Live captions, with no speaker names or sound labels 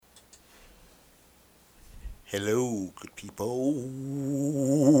Hello, good people.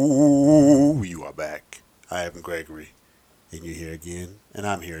 You are back. I am Gregory, and you're here again, and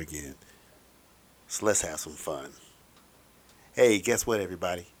I'm here again. So let's have some fun. Hey, guess what,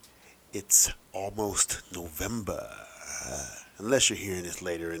 everybody? It's almost November. Unless you're hearing this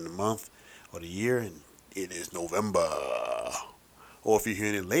later in the month or the year, and it is November. Or if you're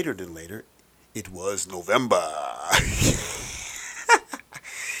hearing it later than later, it was November.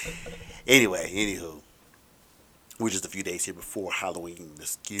 Anywho, we're just a few days here before Halloween, the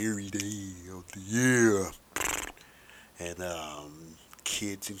scary day of the year. And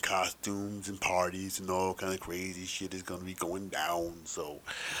kids in costumes and parties and all kind of crazy shit is going to be going down. So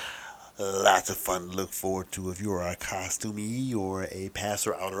lots of fun to look forward to if you are a costumee or a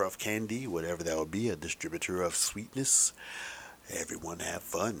passer outer of candy, whatever that would be, a distributor of sweetness. Everyone have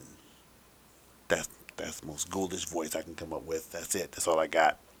fun. That's that's the most ghoulish voice I can come up with. That's it. That's all I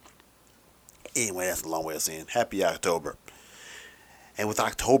got. Anyway, that's a long way of saying Happy October. And with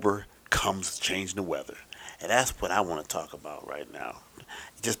October comes changing the weather. And that's what I want to talk about right now.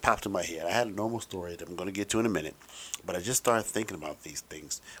 It just popped in my head. I had a normal story that I'm going to get to in a minute, but I just started thinking about these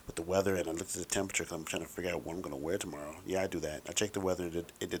things with the weather, and I looked at the temperature because I'm trying to figure out what I'm going to wear tomorrow. Yeah, I do that. I check the weather, and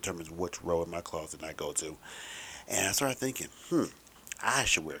it determines which row in my closet I go to. And I started thinking, I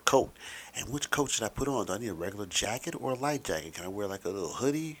should wear a coat. And which coat should I put on? Do I need a regular jacket or a light jacket? Can I wear like a little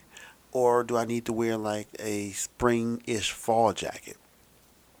hoodie? Or do I need to wear like a spring-ish fall jacket?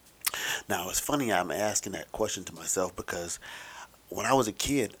 Now, it's funny I'm asking that question to myself because when I was a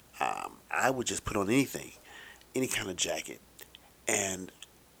kid, I would just put on anything, any kind of jacket. And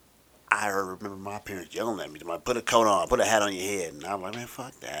I remember my parents yelling at me, put a coat on, put a hat on your head. And I'm like, man,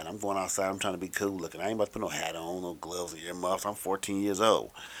 fuck that. I'm going outside. I'm trying to be cool looking. I ain't about to put no hat on, no gloves, and earmuffs. I'm 14 years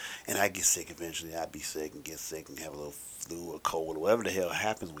old. And I get sick eventually. I'd be sick and get sick and have a little flu or cold or whatever the hell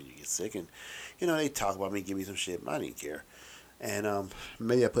happens when you get sick. And, they talk about me, give me some shit. I didn't care. And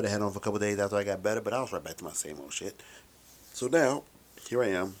maybe I put a hat on for a couple of days after I got better, but I was right back to my same old shit. So now, here I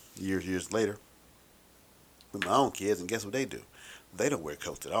am, years later, with my own kids, and guess what they do? They don't wear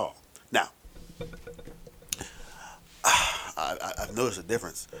coats at all. Now, I've noticed a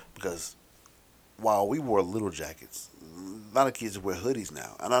difference because while we wore little jackets, a lot of kids wear hoodies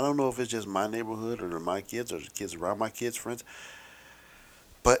now. And I don't know if it's just my neighborhood or my kids or the kids around my kids' friends,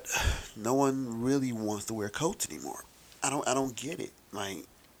 but no one really wants to wear coats anymore. I don't get it. Like,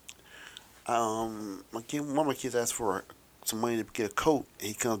 one of my kids asked for some money to get a coat, and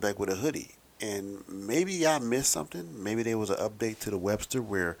he comes back with a hoodie. And maybe I missed something. Maybe there was an update to the Webster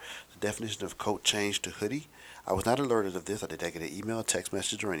where the definition of coat changed to hoodie. I was not alerted of this. I did not get an email, text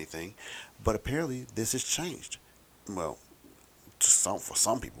message, or anything. But apparently, this has changed. Well, for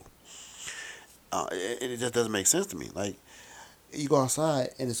some people, it just doesn't make sense to me. Like, you go outside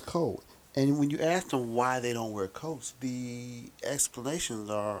and it's cold. And when you ask them why they don't wear coats, the explanations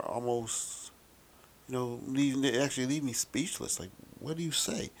are almost, they actually leave me speechless. Like, what do you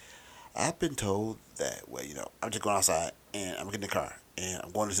say? I've been told that, well, I'm just going outside and I'm getting in the car and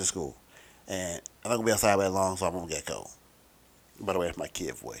I'm going to school. And I'm not going to be outside that long, so I'm going to get cold. By the way, it's my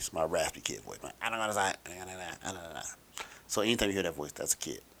kid voice, my raspy kid voice. I don't go outside. So anytime you hear that voice, that's a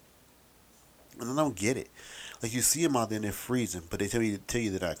kid. And I don't get it. Like, you see them out there and they're freezing, but they tell you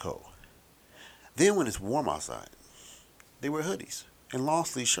they're not cold. Then when it's warm outside, they wear hoodies and long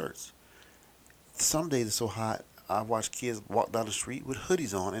sleeve shirts. Some days it's so hot, I watch kids walk down the street with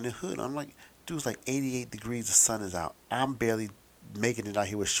hoodies on and a hood. I'm like, dude, it's like 88 degrees, the sun is out. I'm barely making it out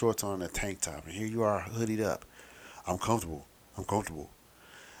here with shorts on and a tank top, and here you are hoodied up. I'm comfortable.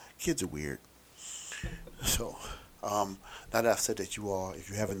 Kids are weird. So, now that I've said that, you all, if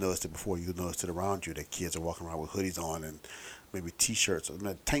you haven't noticed it before, you'll notice it around you that kids are walking around with hoodies on and maybe t-shirts or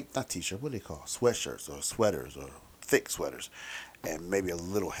not t-shirt, what do they call sweatshirts or sweaters or thick sweaters, and maybe a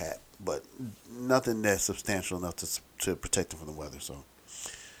little hat, but nothing that's substantial enough to protect them from the weather. So,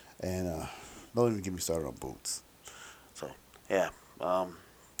 and don't even get me started on boots. So, yeah,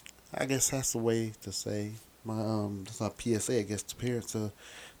 I guess that's the way to say that's not PSA. I guess to parents to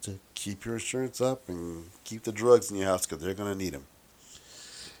keep your insurance up and keep the drugs in your house because they're gonna need them.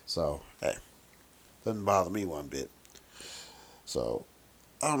 So, hey, doesn't bother me one bit. So,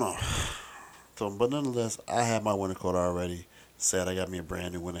 I don't know. So, but nonetheless, I have my winter coat already. Said I got me a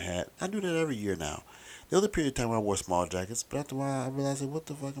brand new winter hat. I do that every year now. There was a period of time where I wore small jackets, but after a while I realized, what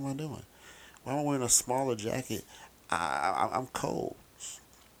the fuck am I doing? Why am I wearing a smaller jacket? I'm cold.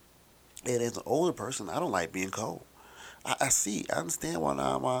 And as an older person, I don't like being cold. I understand why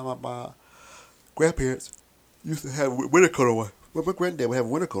now my grandparents used to have winter coat on. Well, my granddad would have a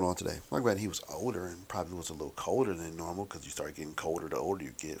winter coat on today. My granddad, he was older and probably was a little colder than normal because you start getting colder the older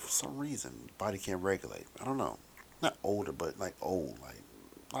you get. For some reason, your body can't regulate. I don't know. Not older, but like old. Like,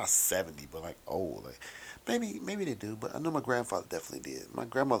 not 70, but like old. Like, maybe they do, but I know my grandfather definitely did. My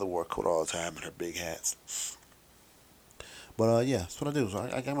grandmother wore a coat all the time and her big hats. But yeah, that's what I do. So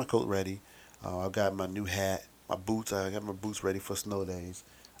I got my coat ready. I got my new hat, my boots. I got my boots ready for snow days.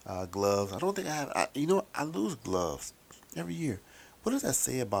 Gloves. I don't think I have. I lose gloves every year. What does that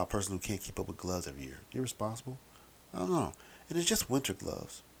say about a person who can't keep up with gloves every year? Irresponsible? I don't know. And it's just winter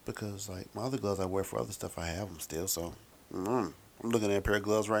gloves because like my other gloves I wear for other stuff, I have them still. So I'm looking at a pair of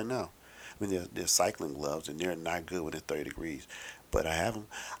gloves right now. I mean, they're cycling gloves and they're not good when it's 30 degrees. But I have them.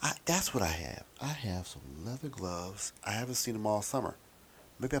 That's what I have. I have some leather gloves. I haven't seen them all summer.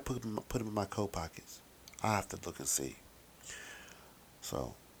 Maybe I put them in my coat pockets. I have to look and see.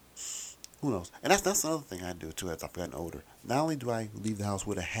 So who knows? And that's another thing I do too as I've gotten older. Not only do I leave the house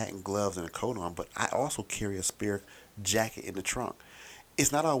with a hat and gloves and a coat on, but I also carry a spare jacket in the trunk.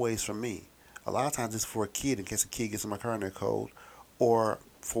 It's not always for me. A lot of times it's for a kid in case a kid gets in my car and they're cold, or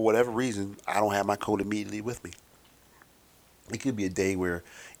for whatever reason I don't have my coat immediately with me. It could be a day where,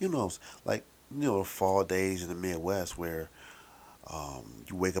 like fall days in the Midwest where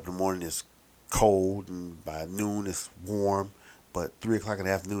you wake up in the morning, it's cold, and by noon it's warm, but 3 o'clock in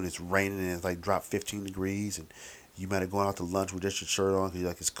the afternoon it's raining and it's like drop 15 degrees, and you might have gone out to lunch with just your shirt on because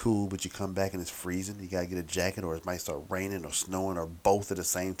like it's cool, but you come back and it's freezing. You gotta get a jacket, or it might start raining or snowing, or both at the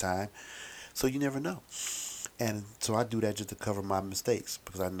same time. So you never know, and so I do that just to cover my mistakes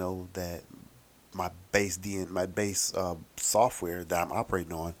because I know that my base software that I'm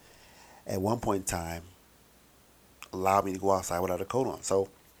operating on at one point in time allowed me to go outside without a coat on. So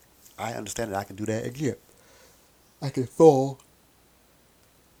I understand that I can do that again. I can fall.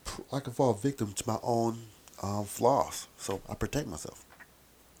 I can fall victim to my own flaws. So I protect myself.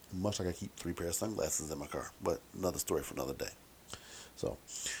 Much like I keep 3 pairs of sunglasses in my car, but another story for another day. So,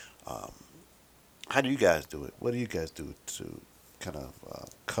 um, how do you guys do it? What do you guys do to kind of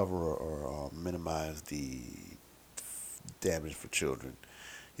cover or minimize the damage for children,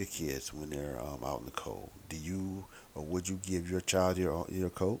 your kids, when they're out in the cold? Do you or would you give your child your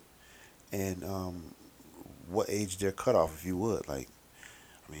coat? And what age their cutoff if you would? Like,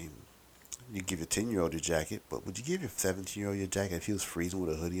 I mean, you give your 10-year-old your jacket, but would you give your 17-year-old your jacket if he was freezing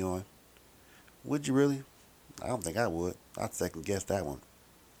with a hoodie on? Would you really? I don't think I would. I'd second guess that one.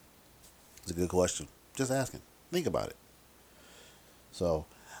 It's a good question. Just asking. Think about it. So,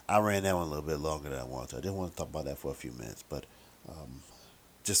 I ran that one a little bit longer than I wanted to. I didn't want to talk about that for a few minutes, but um,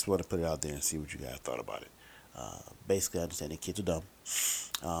 just want to put it out there and see what you guys thought about it. Basically, I understand that kids are dumb,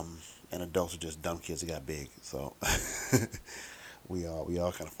 and adults are just dumb kids that got big. So we all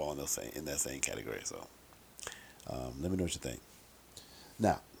kind of fall in that same category. So let me know what you think.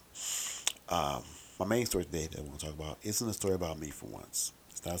 Now, my main story today that I want to talk about isn't a story about me for once.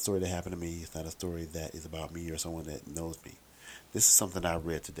 It's not a story that happened to me. It's not a story that is about me or someone that knows me. This is something I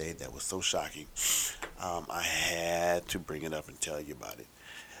read today that was so shocking. I had to bring it up and tell you about it.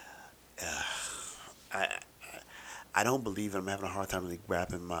 Uh, I I don't believe it. I'm having a hard time like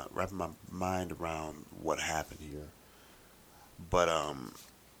wrapping my mind around what happened here. But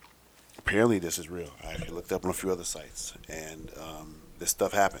apparently this is real. I actually looked up on a few other sites, and this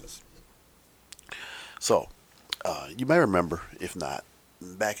stuff happens. So you may remember, if not,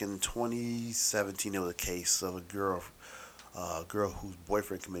 back in 2017, there was a case of a girl whose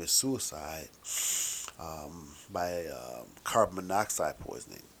boyfriend committed suicide by carbon monoxide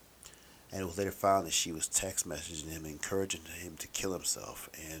poisoning. And it was later found that she was text messaging him, encouraging him to kill himself,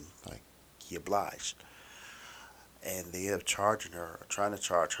 and like he obliged. And they ended up charging her, trying to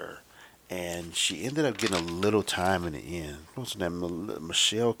charge her, and she ended up getting a little time in the end. What's her name?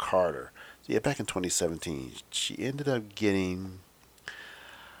 Michelle Carter. So yeah, back in 2017, she ended up getting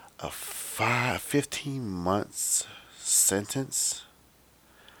a 15 months sentence.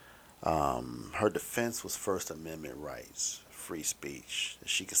 Her defense was First Amendment rights, free speech.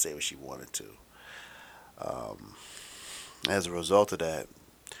 She could say what she wanted to. Um, as a result of that,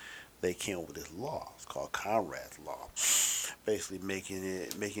 they came up with this law. It's called Conrad's law, basically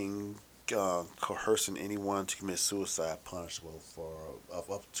making coercing anyone to commit suicide punishable for of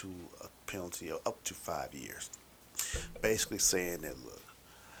up to a penalty of up to 5 years. Basically saying that, look,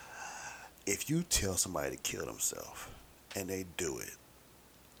 if you tell somebody to kill themselves and they do it,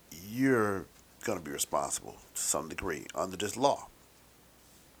 you're going to be responsible to some degree under this law.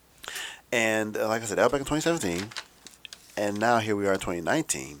 And like I said, that was back in 2017, and now here we are in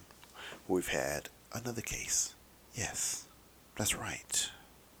 2019. We've had another case. Yes, that's right.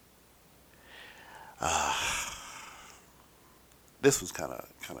 Uh, this was kind of.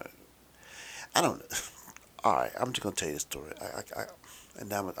 I don't. All right, I'm just gonna tell you the story. And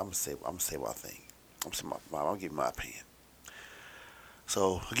now I'm gonna say what I think. I'm gonna give you my opinion.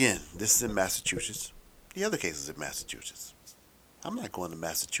 So again, this is in Massachusetts. The other case is in Massachusetts. I'm not going to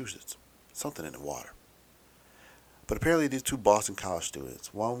Massachusetts. Something in the water. But apparently, these two Boston college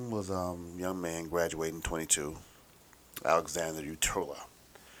students. One was a young man graduating 22, Alexander Utola.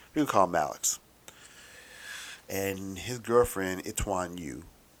 We can call him Alex. And his girlfriend, Ituan Yu,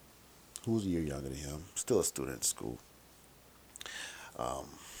 who's a year younger than him, still a student in school, um,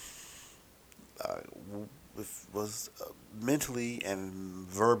 uh, was mentally and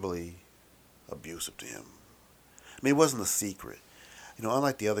verbally abusive to him. I mean, it wasn't a secret. You know,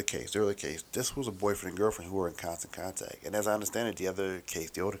 unlike the other case, the earlier case, this was a boyfriend and girlfriend who were in constant contact. And as I understand it, the other case,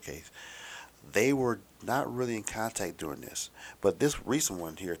 the older case, they were not really in contact during this. But this recent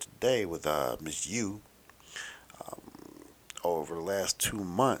one here today with Miss Yu, um, over the last 2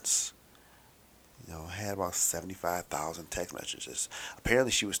 months, had about 75,000 text messages.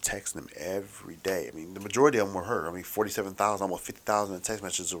 Apparently, she was texting them every day. I mean, the majority of them were her. I mean, 47,000, almost 50,000 text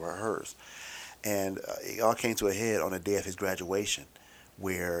messages were hers. And it all came to a head on the day of his graduation,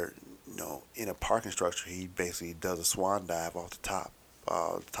 where, in a parking structure, he basically does a swan dive off the top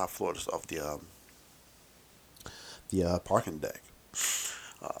floor of the parking deck.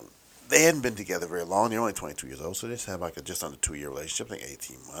 Um, they hadn't been together very long. They're only 22 years old, so they just had like a just under 2 year relationship, I think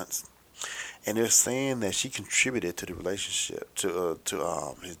 18 months. And they're saying that she contributed to the relationship, to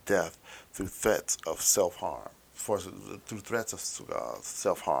his death, through threats of self harm. Through threats of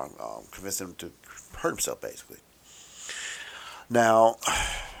self harm, convincing him to hurt himself, basically. Now,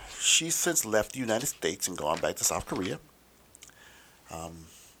 she's since left the United States and gone back to South Korea, um,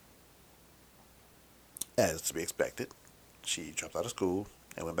 as to be expected. She dropped out of school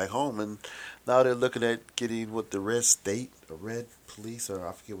and went back home, and now they're looking at getting what the red state or red police, or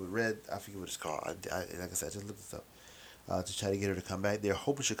I forget what it's called. Like I said, I just looked this up to try to get her to come back. They're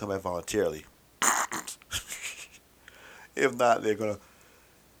hoping she'll come back voluntarily. If not, they're gonna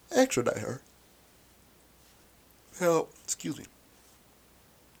extradite her. Hell, excuse me.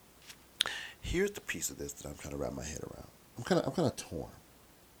 Here's the piece of this that I'm trying to wrap my head around. I'm kind of torn.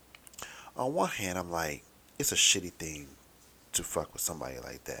 On one hand, I'm like, it's a shitty thing to fuck with somebody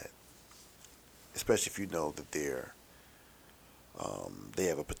like that, especially if you know that they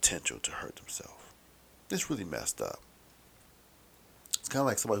have a potential to hurt themselves. It's really messed up. It's kind of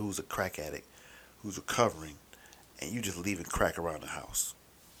like somebody who's a crack addict, who's recovering, and you just leaving crack around the house,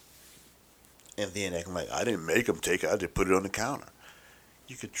 and then acting like I didn't make them take it, I just put it on the counter.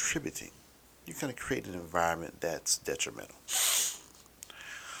 You're contributing. You're kind of creating an environment that's detrimental.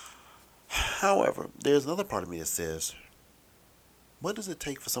 However, there's another part of me that says, what does it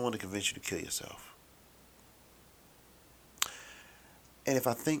take for someone to convince you to kill yourself? And if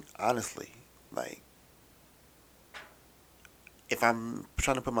I think honestly, like, if I'm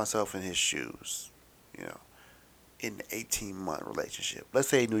trying to put myself in his shoes, you know, in an 18-month relationship, let's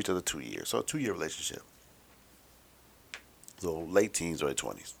say they knew each other 2 years, so a 2 year relationship, so late teens, early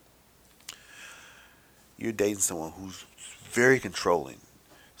 20s, you're dating someone who's very controlling,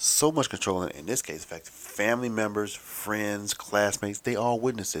 so much controlling. In this case, in fact, family members, friends, classmates, they all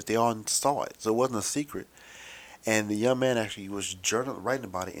witnessed it. They all saw it. So it wasn't a secret. And the young man actually was writing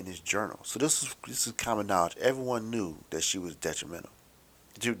about it in his journal. So this is common knowledge. Everyone knew that she was detrimental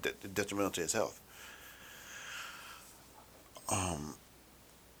to his health. Um,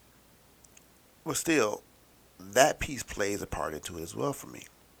 but still, that piece plays a part into it as well for me.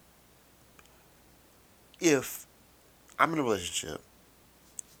 If I'm in a relationship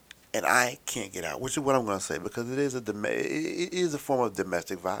and I can't get out, which is what I'm going to say, because it is a form of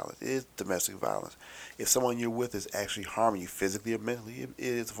domestic violence. It is domestic violence. If someone you're with is actually harming you physically or mentally, it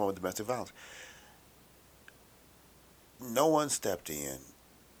is a form of domestic violence. No one stepped in,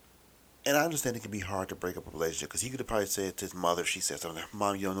 and I understand it can be hard to break up a relationship, because he could have probably said to his mother, she said something,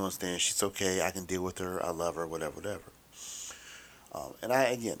 "Mom, you don't understand. She's okay. I can deal with her. I love her. Whatever, whatever." And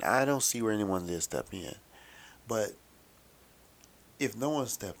I don't see where anyone did step in, but if no one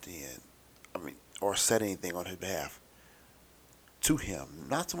stepped in, I mean, or said anything on his behalf to him,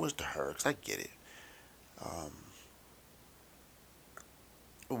 not so much to her, because I get it. Um,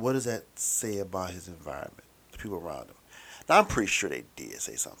 what does that say about his environment, the people around him? Now, I'm pretty sure they did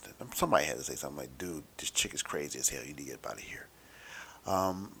say something. Somebody had to say something like, "Dude, this chick is crazy as hell. You need to get out of here."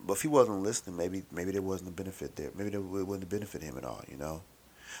 But if he wasn't listening, maybe there wasn't a benefit there. Maybe there wouldn't benefit him at all, you know.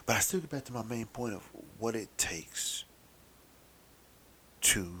 But I still get back to my main point of what it takes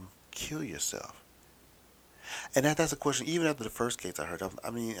to kill yourself. And that's a question. Even after the first case I heard, I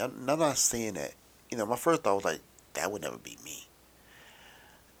mean, I'm not saying that. You know, my first thought was like, that would never be me.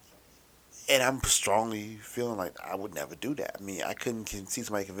 And I'm strongly feeling like I would never do that. I mean, I couldn't see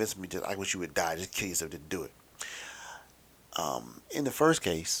somebody convince me just I wish you would die, just kill yourself to do it. In the first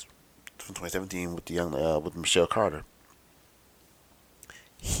case from 2017 with the young with Michelle Carter,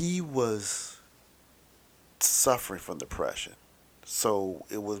 he was suffering from depression. So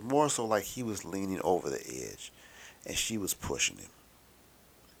it was more so like he was leaning over the edge and she was pushing him.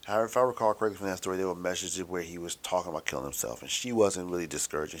 However, if I recall correctly from that story, there were messages where he was talking about killing himself and she wasn't really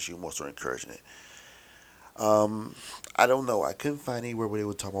discouraging, she was more so encouraging it. Um, I don't know. I couldn't find anywhere where they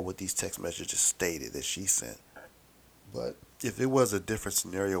were talking about what these text messages stated that she sent. But if it was a different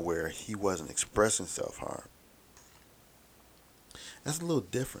scenario where he wasn't expressing self harm, that's a little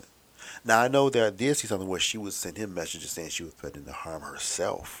different. Now I know that I did see something where she would send him messages saying she was threatening to harm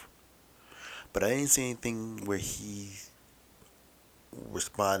herself, but I didn't see anything where he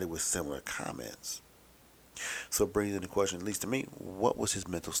responded with similar comments. So it brings into question, at least to me, what was his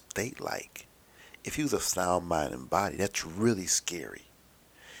mental state like? If he was of sound mind and body, that's really scary.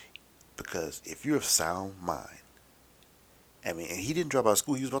 Because if you're of sound mind, I mean, and he didn't drop out of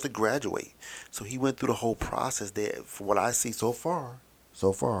school, he was about to graduate. So he went through the whole process there. From what I see so far,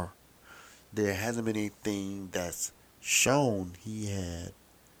 there hasn't been anything that's shown he had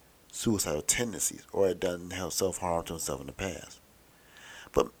suicidal tendencies or had done self harm to himself in the past.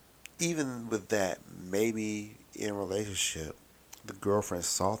 But even with that, maybe in a relationship, the girlfriend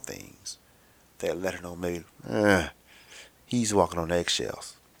saw things that let her know maybe he's walking on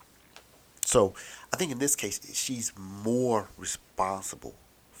eggshells. So I think in this case, she's more responsible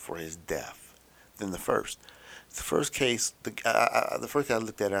for his death than the first. The first case, the first case I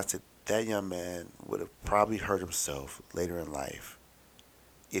looked at it, I said that young man would have probably hurt himself later in life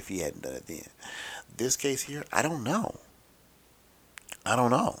if he hadn't done it then. This case here, I don't know. I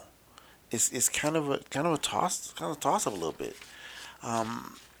don't know. It's kind of a toss up a little bit.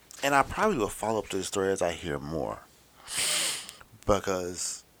 Um, and I probably will follow up to the story as I hear more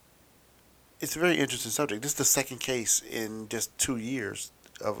because it's a very interesting subject. This is the second case in just 2 years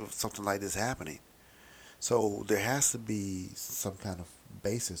of something like this happening. So there has to be some kind of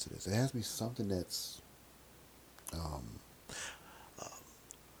basis to this. It has to be something that's um, uh,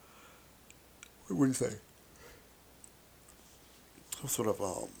 what do you say? Some sort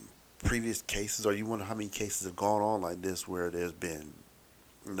of previous cases, or you wonder how many cases have gone on like this where there's been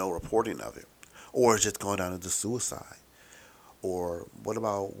no reporting of it, or it's just gone down into suicide. Or what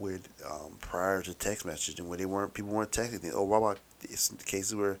about with prior to text messaging where they weren't people weren't texting? Or what about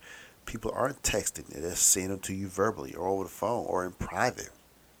cases where people aren't texting; they're just saying them to you verbally or over the phone or in private.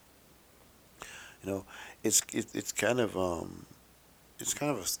 You know, it's kind of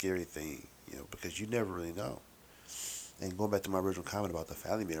a scary thing. You know, because you never really know. And going back to my original comment about the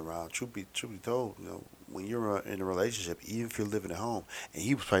family being around, truth be told, you know, when you're in a relationship, even if you're living at home and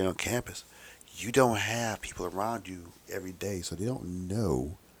he was probably on campus, you don't have people around you every day, so they don't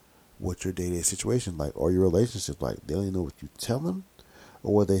know what your day-to-day situation is like or your relationship like. They only know what you tell them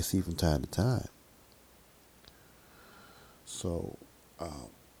or what they see from time to time. So, um,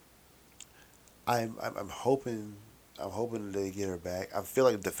 I'm hoping they get her back. I feel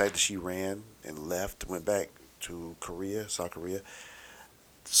like the fact that she ran and left, went back to Korea, South Korea,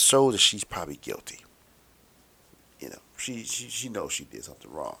 shows that she's probably guilty. You know, she knows she did something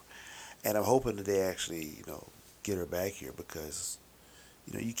wrong, and I'm hoping that they actually get her back here because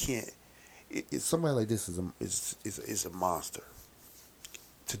you can't. Somebody like this is a monster.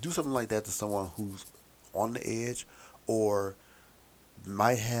 To do something like that to someone who's on the edge or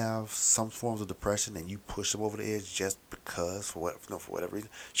might have some forms of depression and you push them over the edge just because for whatever reason,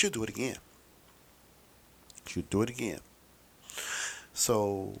 she'll do it again. She'll do it again.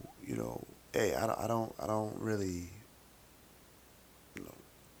 So hey, I don't really you know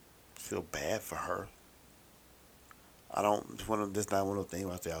feel bad for her. I don't. It's one of this not one of those things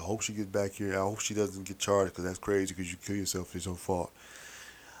where I say I hope she gets back here. I hope she doesn't get charged because that's crazy because you kill yourself. It's your fault.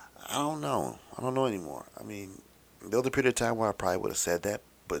 I don't know. I don't know anymore. I mean, there was a period of time where I probably would have said that,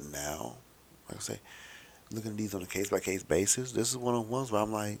 but now, like I say, looking at these on a case by case basis, this is one of the ones where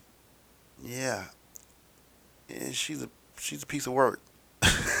I'm like, yeah, yeah, she's a piece of work.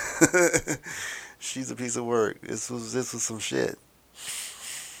 She's a piece of work. This was some shit.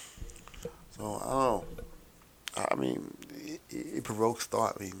 So I don't know. I mean, it provokes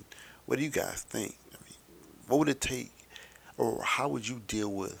thought. I mean, what do you guys think? I mean, what would it take, or how would you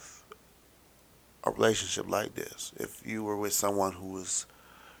deal with a relationship like this if you were with someone who was,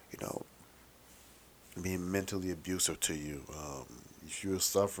 you know, being mentally abusive to you? If you were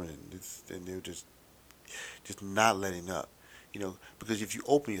suffering, and they're just not letting up. Because if you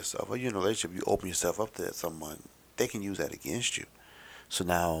open yourself, or you're in a relationship, you open yourself up to someone, they can use that against you. So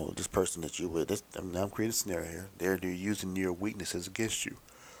now this person that you with, this, I'm creating a scenario here. They're using your weaknesses against you.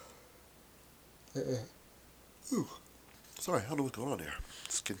 Ooh, sorry, I don't know what's going on there.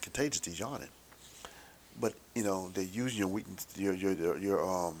 It's contagious. He's yawning. But they're using your weakness, your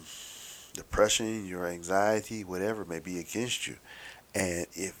depression, your anxiety, whatever it may be against you. And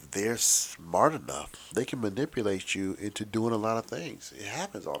if they're smart enough, they can manipulate you into doing a lot of things. It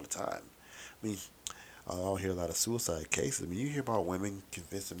happens all the time. I mean, I don't hear a lot of suicide cases. I mean, you hear about women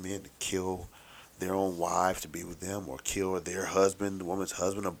convincing men to kill their own wives to be with them, or kill their husband, the woman's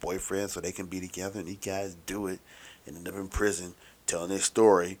husband or boyfriend, so they can be together. And these guys do it and end up in prison telling their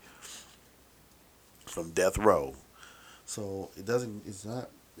story from death row. So it doesn't. It's not.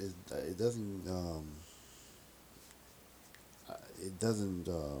 It doesn't. It doesn't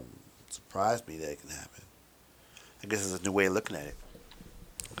surprise me that it can happen. I guess it's a new way of looking at it.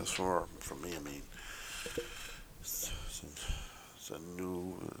 Because for me, I mean, it's, it's a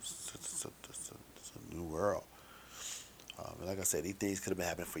new it's a new world. And like I said, these things could have been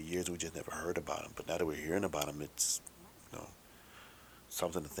happening for years. We just never heard about them. But now that we're hearing about them, it's you know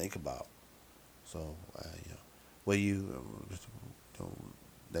something to think about. So what do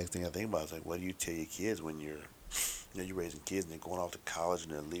next thing I think about is like, what do you tell your kids when you're raising kids and they're going off to college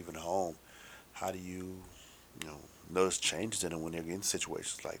and they're leaving home? How do you know notice changes in them when they're in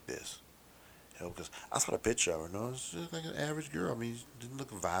situations like this? Because I saw the picture of her. It's just like an average girl. I mean, she didn't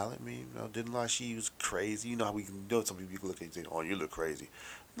look violent. I mean, didn't like she was crazy. You know how we can do it. Some people you can look at and say, "Oh, you look crazy."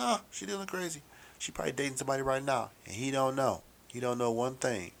 No, she didn't look crazy. She probably dating somebody right now, and he don't know. He don't know one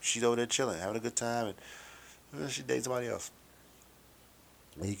thing. She's over there chilling, having a good time, and she dating somebody else.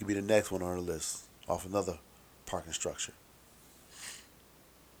 And he could be the next one on her list off another parking structure.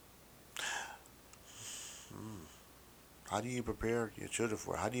 Hmm. How do you prepare your children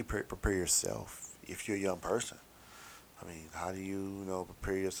for it? How do you prepare yourself if you're a young person? I mean, how do you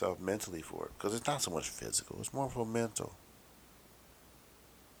prepare yourself mentally for it? Because it's not so much physical; it's more for mental.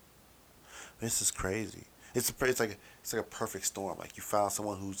 This is crazy. It's like a perfect storm. Like you found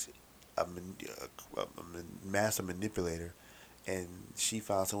someone who's a massive manipulator, and she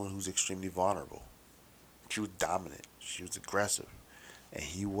found someone who's extremely vulnerable. She was dominant. She was aggressive, and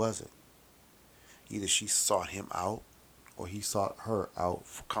he wasn't. Either she sought him out, or he sought her out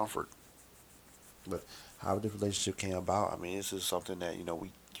for comfort. But how this relationship came about, I mean, this is something that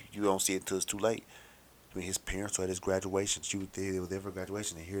we you don't see it until it's too late. I mean, his parents were at his graduation. She was there. They were there for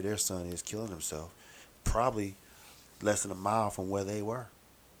graduation, and here their son is killing himself, probably less than a mile from where they were.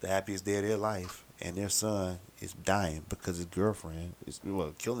 The happiest day of their life, and their son is dying because his girlfriend is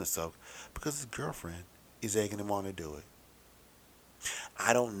killing himself because his girlfriend is egging him on to do it.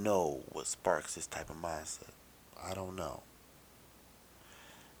 I don't know what sparks this type of mindset. I don't know.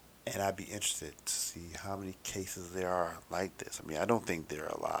 And I'd be interested to see how many cases there are like this. I mean, I don't think there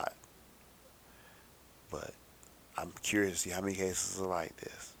are a lot, but I'm curious to see how many cases are like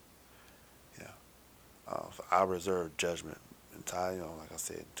this. Yeah. So I'll reserve judgment entirely, like I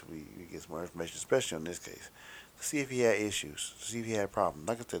said, until we get some more information, especially on this case, to see if he had issues, to see if he had problems.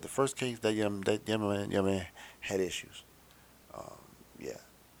 Like I said, the first case, that young man had issues. Um, yeah.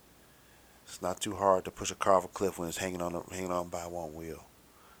 It's not too hard to push a car off a cliff when it's hanging on by one wheel.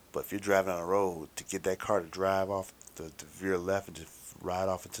 But if you're driving on a road to get that car to drive off, to veer left and just ride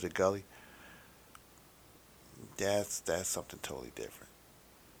off into the gully, that's something totally different.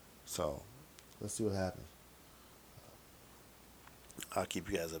 So let's see what happens. I'll keep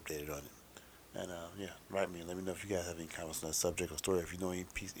you guys updated on it. And yeah, write me and let me know if you guys have any comments on that subject or story. If you know any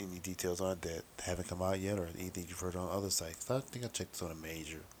details on it that haven't come out yet, or anything you've heard on other sites. I think I checked this on a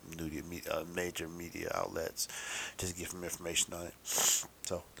major media outlets just to get some information on it.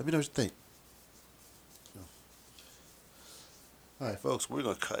 So let me know what you think. All right, folks, we're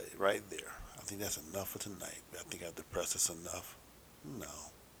gonna cut it right there. I think that's enough for tonight. I think I've depressed us enough. No,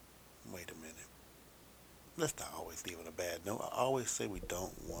 wait a minute. Let's not always leave on a bad note. I always say we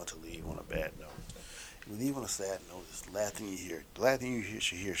don't want to leave on a bad note. If we leave on a sad note, it's the last thing you hear. The last thing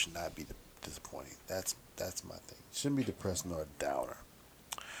should hear should not be disappointing. That's my thing. It shouldn't be depressing or a downer.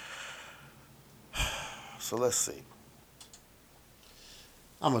 So let's see.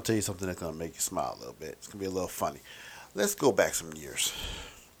 I'm gonna tell you something that's gonna make you smile a little bit. It's gonna be a little funny. Let's go back some years.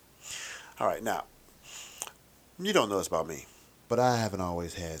 All right, now you don't know this about me, but I haven't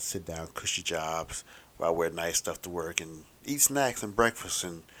always had sit down cushy jobs where I wear nice stuff to work and eat snacks and breakfast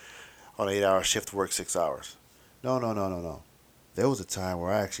and on an 8 hour shift to work 6 hours. No, no, no, no, no. There was a time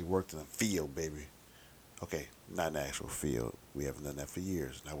where I actually worked in a field, baby. Okay, not an actual field. We haven't done that for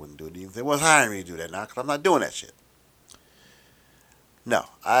years. And I wouldn't do it even if they was hiring me to do that now because I'm not doing that shit. No,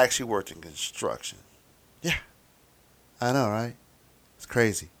 I actually worked in construction. Yeah, I know, right? It's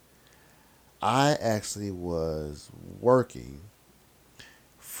crazy. I actually was working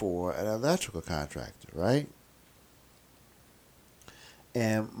for an electrical contractor, right?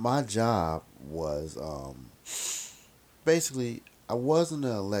 And my job was basically, I wasn't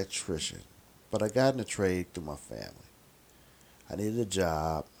an electrician, but I got in the trade through my family. I needed a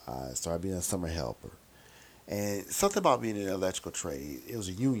job. I started being a summer helper. And something about being in the electrical trade, it was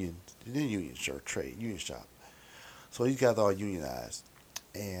a union, it didn't union shirt trade, union shop. So these guys all unionized.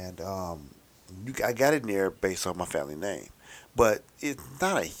 And I got in there based on my family name. But it's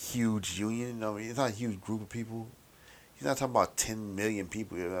not a huge union, it's not a huge group of people. You're not talking about 10 million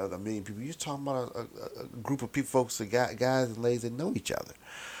people, a million people. You're talking about a group of people, folks, guys and ladies that know each other.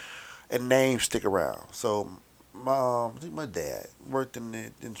 And names stick around. So, I think my dad worked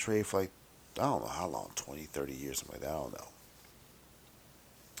in trade for like, I don't know how long, 20, 30 years, something like that. I don't know.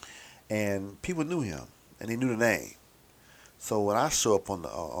 And people knew him, and they knew the name. So when I show up on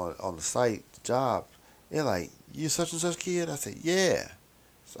the site, the job, they're like, "You such and such kid?" I said, "Yeah."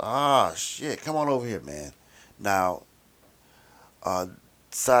 So, shit, come on over here, man. Now, uh,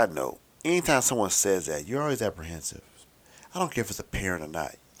 side note, anytime someone says that, you're always apprehensive. I don't care if it's a parent or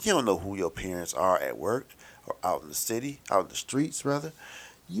not. You don't know who your parents are at work or out in the city, out in the streets, rather.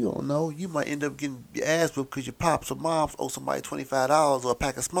 You don't know. You might end up getting your ass whipped because your pops or moms owe somebody $25 or a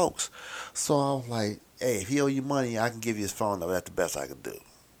pack of smokes. So I was like, hey, if he owe you money, I can give you his phone number. That's the best I could do.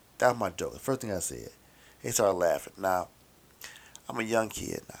 That was my joke. The first thing I said. They started laughing. Now, I'm a young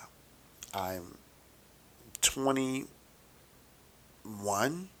kid now. I'm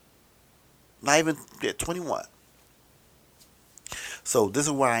 21. Not even, yeah, 21. So this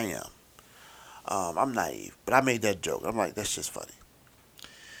is where I am. I'm naive, but I made that joke. I'm like, that's just funny.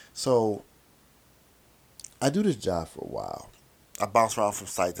 So I do this job for a while. I bounce around from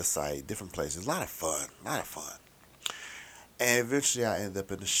site to site, different places. A lot of fun. A lot of fun. And eventually I end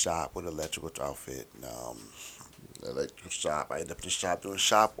up in the shop with an electrical outfit. Electrical shop. I end up in the shop doing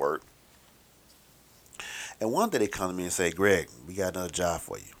shop work. And one day they come to me and say, Greg, we got another job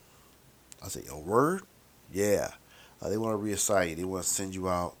for you. I say, a word? Yeah. They want to reassign you. They want to send you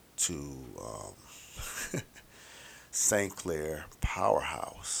out to St. Clair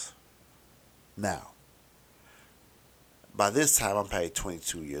Powerhouse. Now, by this time, I'm probably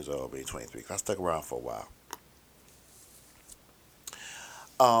 22 years old, maybe 23. 'Cause I stuck around for a while.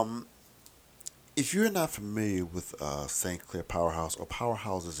 Um, if you're not familiar with St. Clair Powerhouse or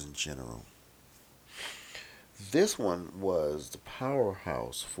powerhouses in general, this one was the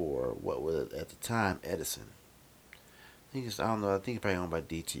powerhouse for what was at the time Edison. I don't know. I think it's probably owned by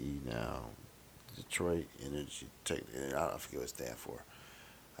DTE now, Detroit Energy. I forget what it stands for.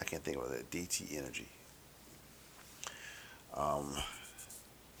 I can't think of it. DT Energy. Um,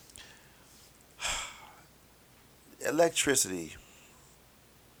 Electricity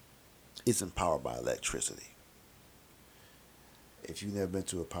isn't powered by electricity. If you've never been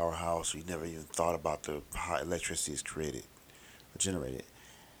to a powerhouse, or you never even thought about how electricity is created or generated,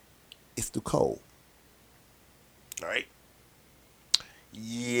 it's through coal. All right.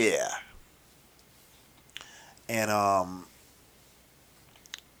 Yeah. And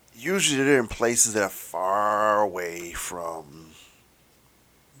usually they're in places that are far away from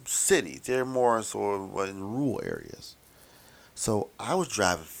cities. They're more sort of in rural areas. So I was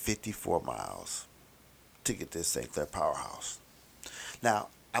driving 54 miles to get this St. Clair Powerhouse. Now,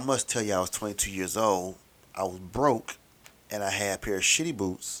 I must tell you, I was 22 years old. I was broke, and I had a pair of shitty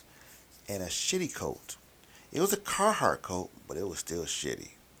boots and a shitty coat. It was a Carhartt coat, but it was still shitty.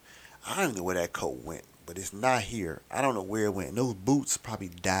 I don't even know where that coat went, but it's not here. I don't know where it went. And those boots probably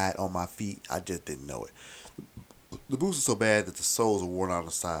died on my feet. I just didn't know it. The boots are so bad that the soles are worn out on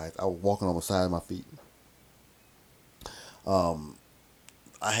the sides. I was walking on the side of my feet. Um,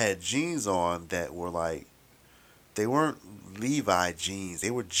 I had jeans on that were like, they weren't Levi jeans.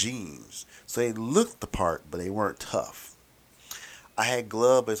 They were jeans. So they looked the part, but they weren't tough. I had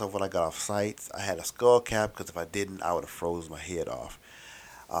gloves based off what I got off sites. I had a skull cap because if I didn't, I would have froze my head off.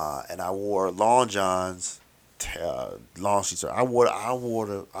 And I wore long johns, long sleeves. I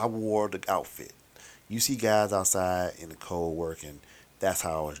wore the outfit. You see guys outside in the cold working. That's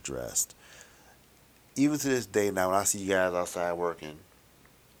how I was dressed. Even to this day now, when I see you guys outside working,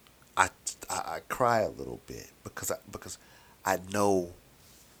 I, I cry a little bit because I know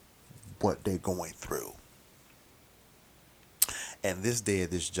what they're going through. And this day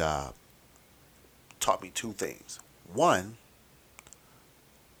at this job taught me two things. One,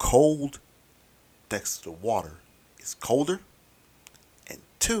 cold next to the water is colder. And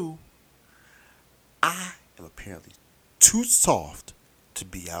two, I am apparently too soft to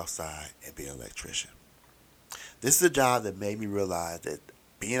be outside and be an electrician. This is a job that made me realize that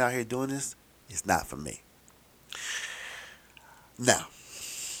being out here doing this is not for me. Now,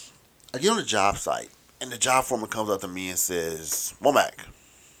 I get on the job site, and the job foreman comes up to me and says, Womack.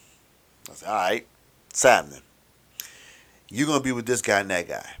 I say, all right, Sabnin, you're going to be with this guy and that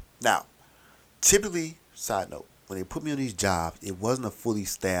guy. Now, typically, side note, when they put me on these jobs, it wasn't a fully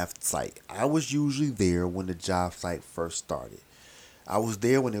staffed site. I was usually there when the job site first started. I was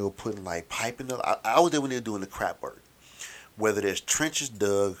there when they were putting like pipe in the. I was there when they were doing the crap work. Whether there's trenches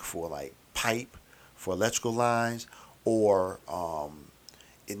dug for like pipe, for electrical lines, or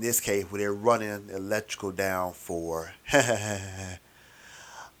in this case where they're running electrical down for a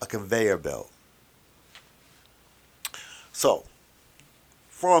conveyor belt. So,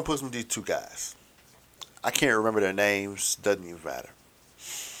 foreman puts me with these two guys. I can't remember their names. Doesn't even matter.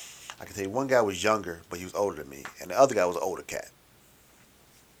 I can tell you one guy was younger, but he was older than me, and the other guy was an older cat.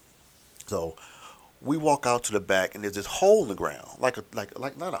 So we walk out to the back, and there's this hole in the ground, like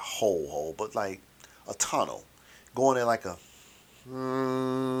not a hole, but like a tunnel, going at like a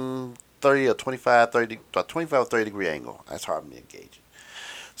 30 or 25, 30, 25 or 30 degree angle. That's hard for me to gauge.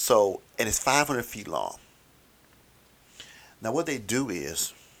 So, and it's 500 feet long. Now what they do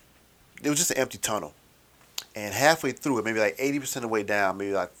is, it was just an empty tunnel, and halfway through it, maybe like 80% of the way down,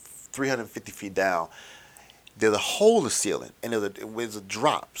 maybe like 350 feet down, there's a hole in the ceiling, and there's a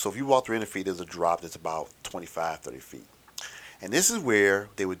drop. So if you walk 300 feet, there's a drop that's about 25, 30 feet. And this is where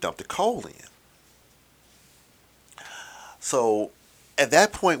they would dump the coal in. So at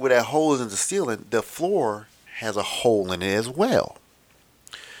that point where that hole is in the ceiling, the floor has a hole in it as well.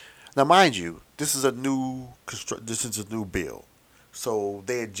 Now mind you, this is a new build. So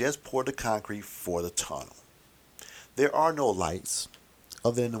they had just poured the concrete for the tunnel. There are no lights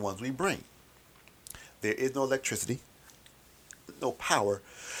other than the ones we bring. There is no electricity, no power,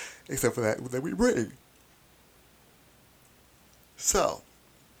 except for that we bring. So,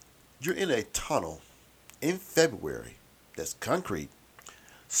 you're in a tunnel in February that's concrete,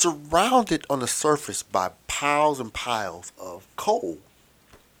 surrounded on the surface by piles and piles of coal.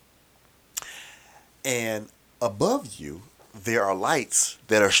 And above you, there are lights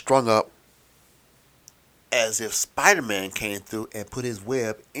that are strung up as if Spider-Man came through and put his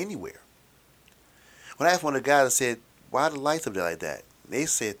web anywhere. When I asked one of the guys, I said, why are the lights up there like that? They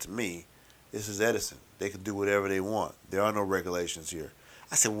said to me, this is Edison. They can do whatever they want. There are no regulations here.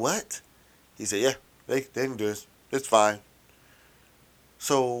 I said, what? He said, yeah, they can do this. It's fine.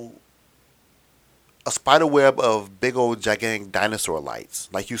 So, a spider web of big old gigantic dinosaur lights,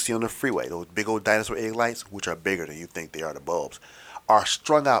 like you see on the freeway, those big old dinosaur egg lights, which are bigger than you think they are, the bulbs, are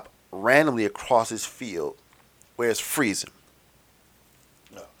strung out randomly across this field where it's freezing.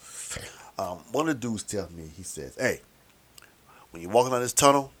 One of the dudes tells me, he says, hey, when you're walking down this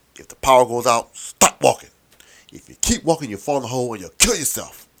tunnel, if the power goes out, stop walking. If you keep walking, you'll fall in the hole and you'll kill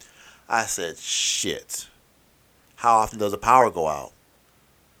yourself. I said, shit. How often does the power go out?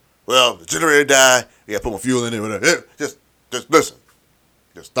 Well, the generator died. You gotta put more fuel in it. Whatever. Just listen.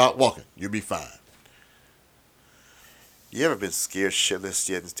 Just stop walking. You'll be fine. You ever been scared shitless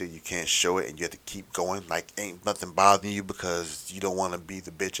yet until you can't show it and you have to keep going like ain't nothing bothering you because you don't want to be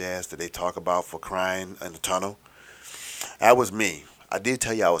the bitch ass that they talk about for crying in the tunnel? That was me. I did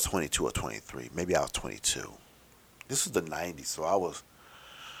tell you I was 22 or 23. Maybe I was 22. This was the 90s, so I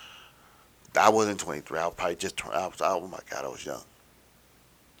wasn't 23. I was probably oh my God, I was young.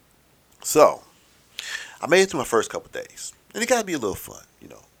 So, I made it through my first couple of days. And it got to be a little fun,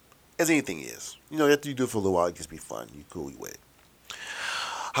 as anything is. After you do it for a little while, it gets to be fun. You cool with it.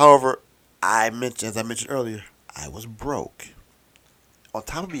 However, as I mentioned earlier, I was broke. On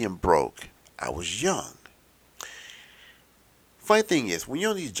top of being broke, I was young. Funny thing is, when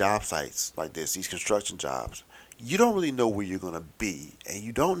you're on these job sites like this, these construction jobs, you don't really know where you're going to be, and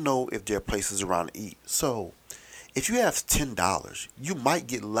you don't know if there are places around to eat. So, if you have $10, you might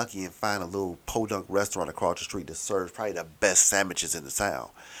get lucky and find a little podunk restaurant across the street that serves probably the best sandwiches in the town,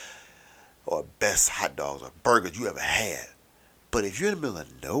 or best hot dogs or burgers you ever had. But if you're in the middle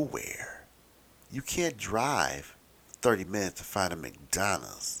of nowhere, you can't drive 30 minutes to find a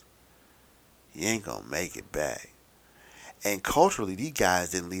McDonald's. You ain't gonna make it back. And culturally, these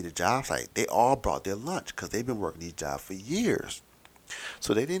guys didn't leave the job site. They all brought their lunch because they've been working these jobs for years.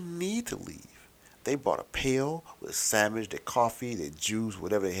 So they didn't need to leave. They brought a pail with a sandwich, their coffee, their juice,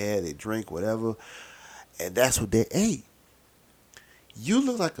 whatever they had, their drink, whatever, and that's what they ate. You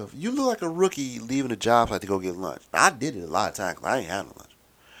look like a rookie leaving the job site to go get lunch. I did it a lot of times because I ain't had no lunch.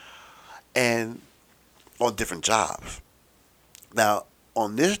 And on different jobs. Now,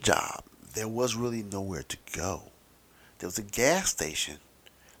 on this job, there was really nowhere to go. There was a gas station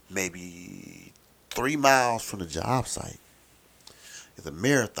maybe 3 miles from the job site is a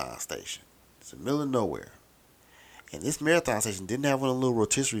marathon station. It's in the middle of nowhere. And this marathon station didn't have one of the little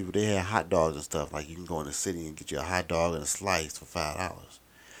rotisseries where they had hot dogs and stuff. Like you can go in the city and get you a hot dog and a slice for $5.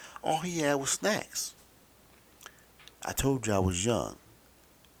 All he had was snacks. I told you I was young.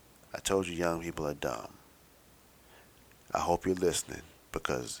 I told you young people are dumb. I hope you're listening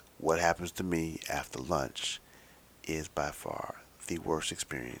because what happens to me after lunch is by far the worst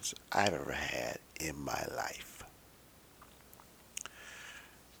experience I've ever had in my life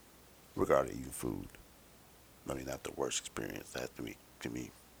regarding eating food. I mean, not the worst experience. That can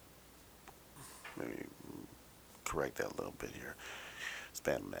be maybe correct that a little bit here.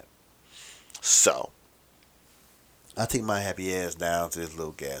 Expand on that. So, I take my happy ass down to this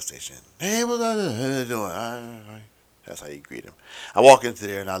little gas station. Hey, what's up? How you doing? That's how you greet him. I walk into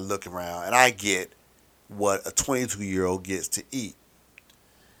there and I look around and I get what a 22-year-old gets to eat.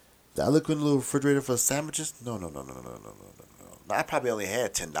 Did I look in the little refrigerator for sandwiches? No. I probably only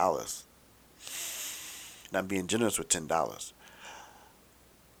had $10. And I'm being generous with $10.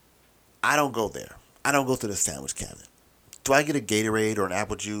 I don't go there. I don't go to the sandwich cabinet. Do I get a Gatorade or an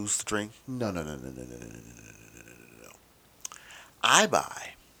apple juice to drink? No. I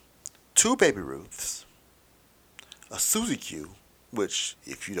buy 2 Baby Ruths, a Suzy Q, which,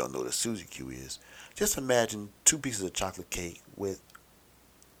 if you don't know what a Suzy Q is, just imagine 2 pieces of chocolate cake with,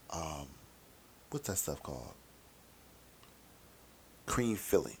 what's that stuff called? Cream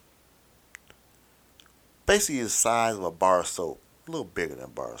filling. Basically the size of a bar of soap. A little bigger than a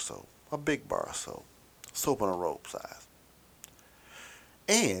bar of soap. A big bar of soap. Soap on a rope size.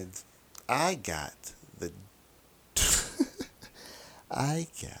 And I got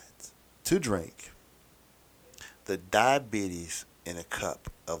to drink the diabetes in a cup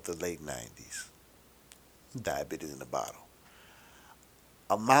of the late 90s. Diabetes in a bottle.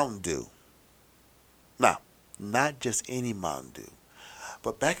 A Mountain Dew. Now, not just any Mountain Dew.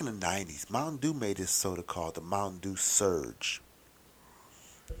 But back in the 90s, Mountain Dew made this soda called the Mountain Dew Surge.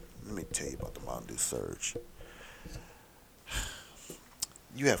 Let me tell you about the Mountain Dew Surge.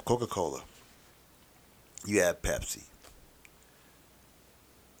 You have Coca-Cola. You have Pepsi.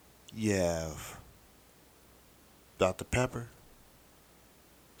 You have Dr. Pepper.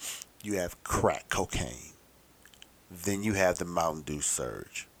 You have crack cocaine. Then you have the Mountain Dew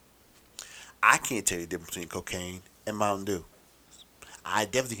Surge. I can't tell you the difference between cocaine and Mountain Dew. I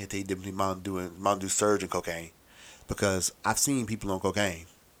definitely can't tell you the difference between Mountain Dew and Mountain Dew Surge and cocaine because I've seen people on cocaine.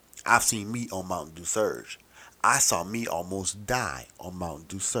 I've seen me on Mountain Dew Surge. I saw me almost die on Mountain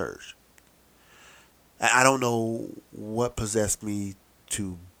Dew Surge. I don't know what possessed me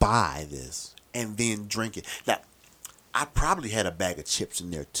to buy this and then drink it. Now, I probably had a bag of chips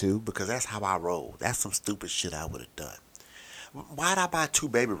in there too because that's how I roll. That's some stupid shit I would have done. Why'd I buy 2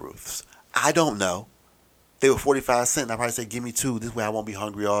 Baby Ruths? I don't know. They were 45 cents. I probably said, give me 2. This way I won't be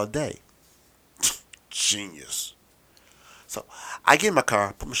hungry all day. Genius. So I get in my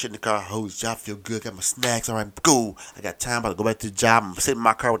car, put my shit in the car. Oh, this job feel good. Got my snacks. All right, cool. I got time. I'm about to go back to the job. I'm sitting in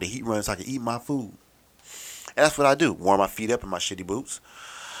my car with the heat running so I can eat my food. And that's what I do. Warm my feet up in my shitty boots.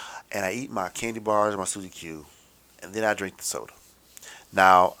 And I eat my candy bars and my Suzy Q. And then I drink the soda.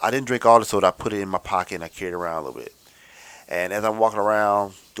 Now, I didn't drink all the soda. I put it in my pocket and I carried it around a little bit. And as I'm walking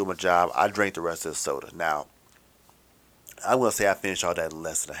around doing my job, I drank the rest of the soda. Now, I'm going to say I finished all that in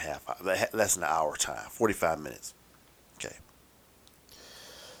less than an hour time, 45 minutes. Okay.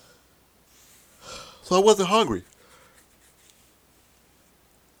 So I wasn't hungry.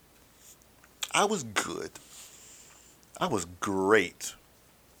 I was good. I was great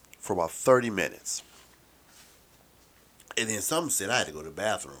for about 30 minutes. And then something said I had to go to the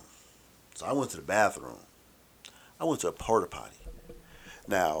bathroom. So I went to the bathroom. I went to a porta potty.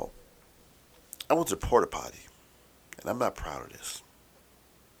 Now, I went to the porta potty. And I'm not proud of this.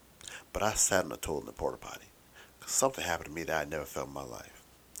 But I sat on the toilet in the porta potty. Because something happened to me that I never felt in my life.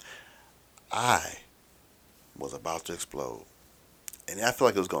 I was about to explode. And I felt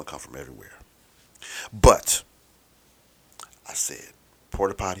like it was going to come from everywhere. But I said,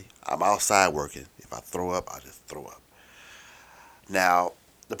 porta potty, I'm outside working. If I throw up, I just throw up. Now,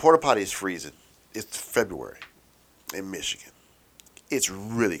 the porta potty is freezing. It's February in Michigan. It's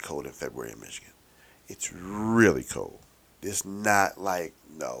really cold in February in Michigan. It's really cold. It's not like,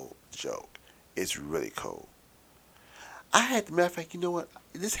 no joke. It's really cold. Matter of fact, you know what?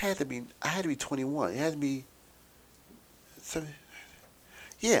 I had to be 21. It had to be,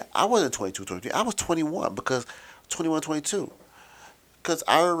 yeah, I wasn't 22, 23. I was 21 because, 21, 22. Because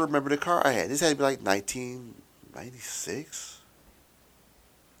I remember the car I had. This had to be like 1996,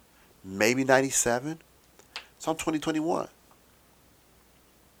 maybe 97. So I'm 2021.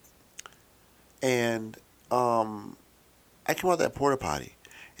 And I came out that porta potty,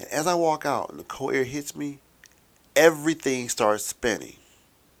 and as I walk out and the cold air hits me, everything starts spinning.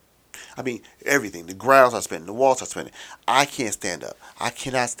 I mean, everything. The ground starts spinning. The walls start spinning. I can't stand up. I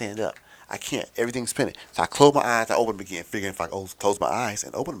cannot stand up. I can't. Everything's spinning. So I close my eyes. I open them again, figuring if I close my eyes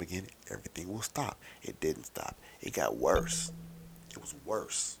and open them again, everything will stop. It didn't stop. It got worse. It was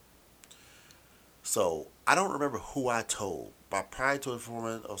worse. So I don't remember who I told, but I probably told the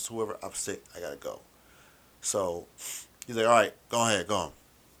foreman or whoever, I'm sick. I gotta go. So he's like, all right, go ahead, go on.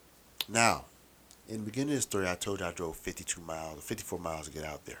 Now, in the beginning of the story, I told you I drove 52 miles, 54 miles to get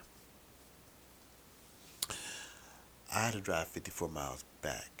out there. I had to drive 54 miles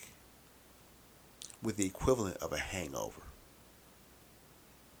back with the equivalent of a hangover.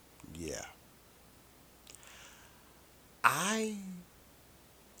 Yeah. I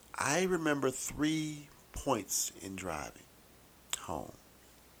I remember 3 points in driving home.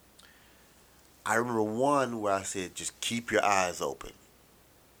 I remember one where I said, "Just keep your eyes open,"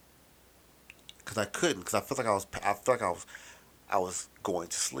 because I couldn't, because I was going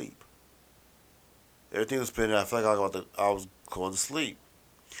to sleep. Everything was spinning. I felt like I was going to sleep.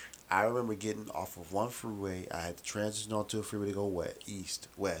 I remember getting off of one freeway. I had to transition onto a freeway to go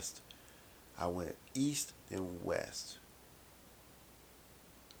west. I went east then west.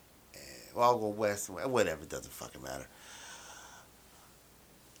 Well, I'll go west, whatever, it doesn't fucking matter.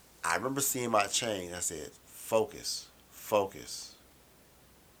 I remember seeing my chain. I said, "Focus, focus."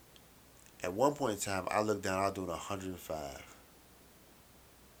 At one point in time, I looked down. I was doing 105.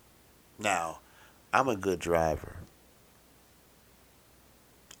 Now, I'm a good driver.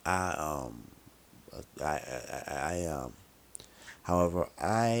 I I. However,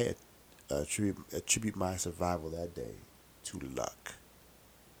 I attribute my survival that day to luck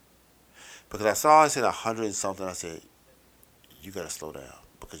because I said 100 and something. I said, "You gotta slow down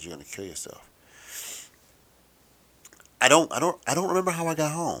because you're gonna kill yourself." I don't remember how I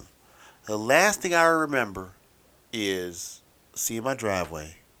got home. The last thing I remember is seeing my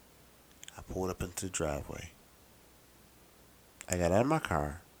driveway. I pulled up into the driveway. I got out of my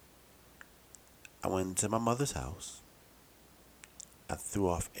car. I went into my mother's house. I threw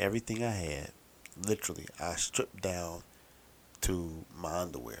off everything I had. Literally, I stripped down to my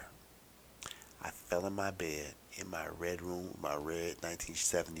underwear. I fell in my bed in my red room, my red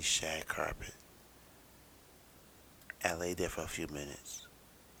 1970 shag carpet. I lay there for a few minutes,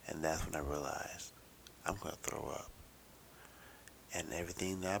 and that's when I realized I'm going to throw up. And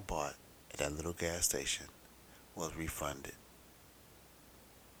everything that I bought at that little gas station was refunded.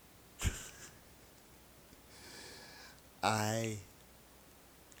 I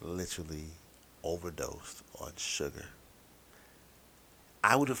literally overdosed on sugar.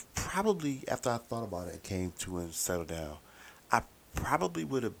 I would have probably, after I thought about it and came to and settled down, I probably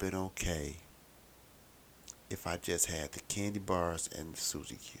would have been okay if I just had the candy bars and the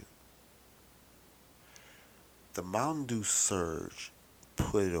Suzy Q. The Mountain Dew Surge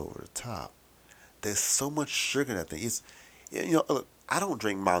put it over the top. There's so much sugar in that thing. Look, I don't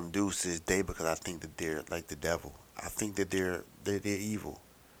drink Mountain Dew to this day because I think that they're like the devil. I think that they're evil.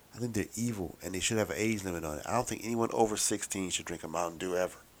 I think they're evil and they should have an age limit on it. I don't think anyone over 16 should drink a Mountain Dew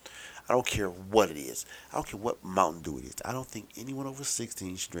ever. I don't care what it is. I don't care what Mountain Dew it is. I don't think anyone over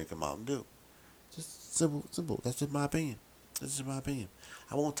 16 should drink a Mountain Dew. Just simple, simple. That's just my opinion. That's just my opinion.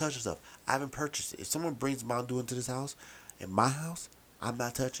 I won't touch the stuff. I haven't purchased it. If someone brings Mountain Dew into this house, in my house, I'm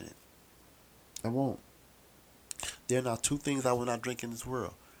not touching it. I won't. There are now two things I will not drink in this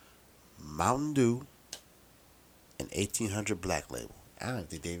world: Mountain Dew and 1800 Black Label. I don't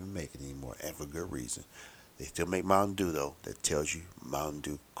think they even make it anymore, and for good reason. They still make Mountain Dew, though, that tells you Mountain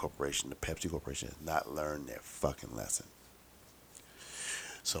Dew Corporation, the Pepsi Corporation, has not learned their fucking lesson.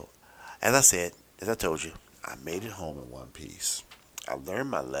 So, as I told you, I made it home in one piece. I learned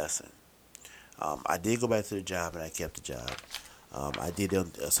my lesson. I did go back to the job, and I kept the job. I did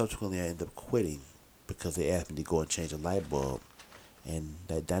subsequently. I ended up quitting because they asked me to go and change a light bulb, and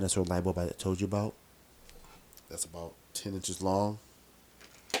that dinosaur light bulb I told you about, that's about 10 inches long,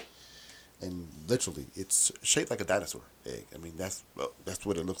 and literally it's shaped like a dinosaur egg. I mean, that's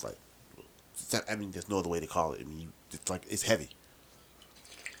what it looks like. I mean, there's no other way to call it. I mean, it's heavy,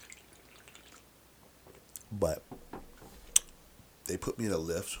 but they put me in a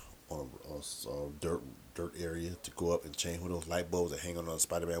lift on a dirt area to go up and change one of those light bulbs that hang on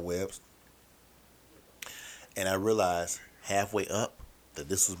Spider-Man webs. And I realized halfway up that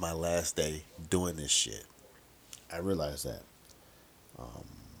this was my last day doing this shit. I realized that.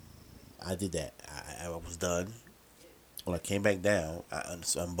 I did that. I was done. When I came back down, I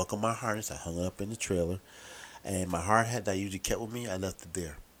unbuckled my harness. I hung it up in the trailer. And my hard hat that I usually kept with me, I left it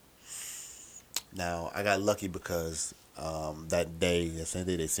there. Now I got lucky because that day, the same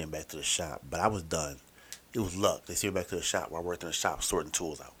day, they sent me back to the shop, but I was done. It was luck. They sent me back to the shop while I worked in the shop sorting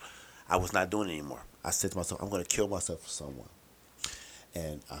tools out. I was not doing it anymore. I said to myself, I'm going to kill myself for someone,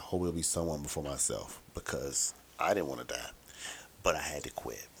 and I hope it'll be someone before myself because I didn't want to die, but I had to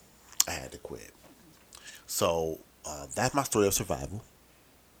quit. I had to quit. So that's my story of survival,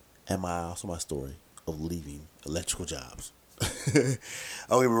 and also my story of leaving electrical jobs. Don't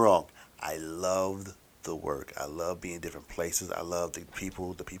get me wrong. I loved the work. I love being in different places. I love the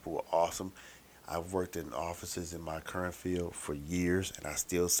people. The people were awesome. I've worked in offices in my current field for years, and I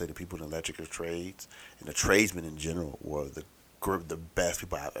still say the people in electrical trades and the tradesmen in general were the best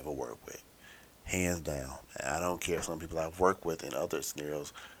people I've ever worked with, hands down. And I don't care if some people I've worked with in other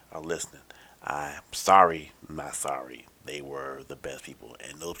scenarios are listening. I'm sorry, not sorry. They were the best people,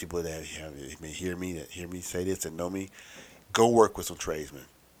 and those people that have been hear me say this and know me, go work with some tradesmen.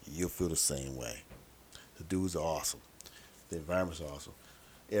 You'll feel the same way. The dudes are awesome. The environment's awesome.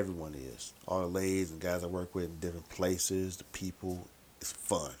 Everyone is. All the ladies and guys I work with in different places, the people, it's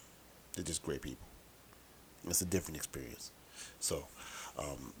fun. They're just great people. It's a different experience. So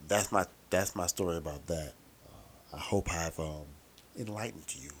that's my story about that. I hope I've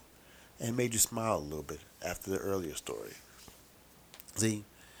enlightened you and made you smile a little bit after the earlier story. See,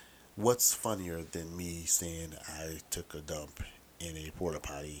 what's funnier than me saying I took a dump in a porta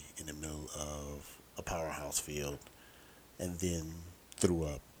potty in the middle of a powerhouse field and then threw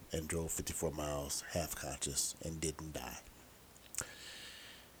up and drove 54 miles half conscious and didn't die?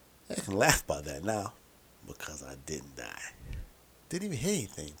 I can laugh about that now because I didn't die. Didn't even hit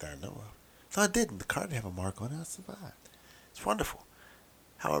anything that I know of. No, I didn't. The car didn't have a mark on it. I survived. It's wonderful.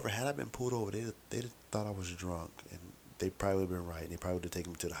 However, had I been pulled over, they'd have thought I was drunk, and they probably would have been right. They probably would have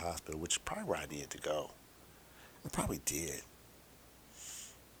taken me to the hospital, which is probably where I needed to go. I probably did,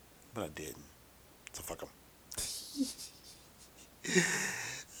 but I didn't. So fuck them.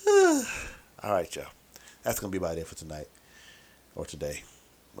 All right, y'all. That's gonna be about it for tonight or today,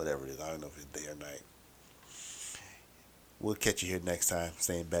 whatever it is. I don't know if it's day or night. We'll catch you here next time,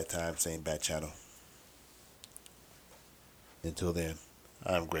 same bad channel. Until then,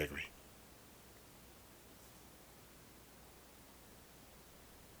 I'm Gregory.